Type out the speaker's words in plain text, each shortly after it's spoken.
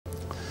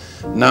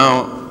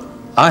Now,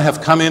 I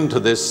have come into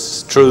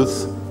this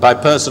truth by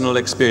personal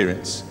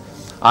experience.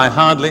 I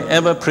hardly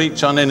ever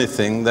preach on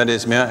anything that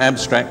is mere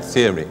abstract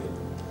theory.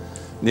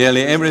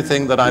 Nearly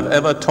everything that I've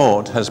ever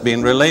taught has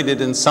been related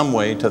in some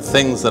way to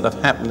things that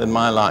have happened in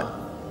my life.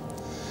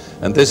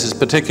 And this is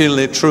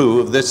particularly true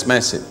of this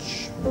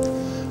message.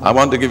 I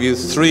want to give you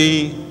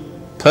 3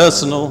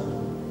 personal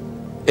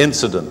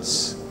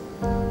incidents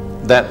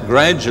that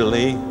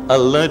gradually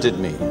alerted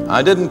me.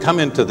 I didn't come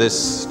into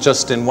this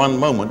just in one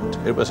moment.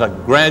 It was a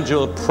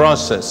gradual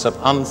process of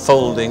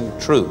unfolding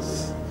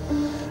truth.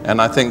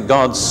 And I think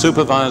God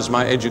supervised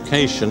my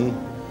education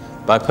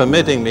by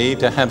permitting me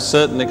to have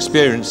certain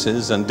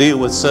experiences and deal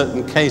with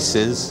certain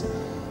cases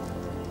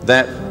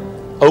that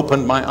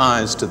opened my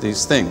eyes to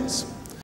these things.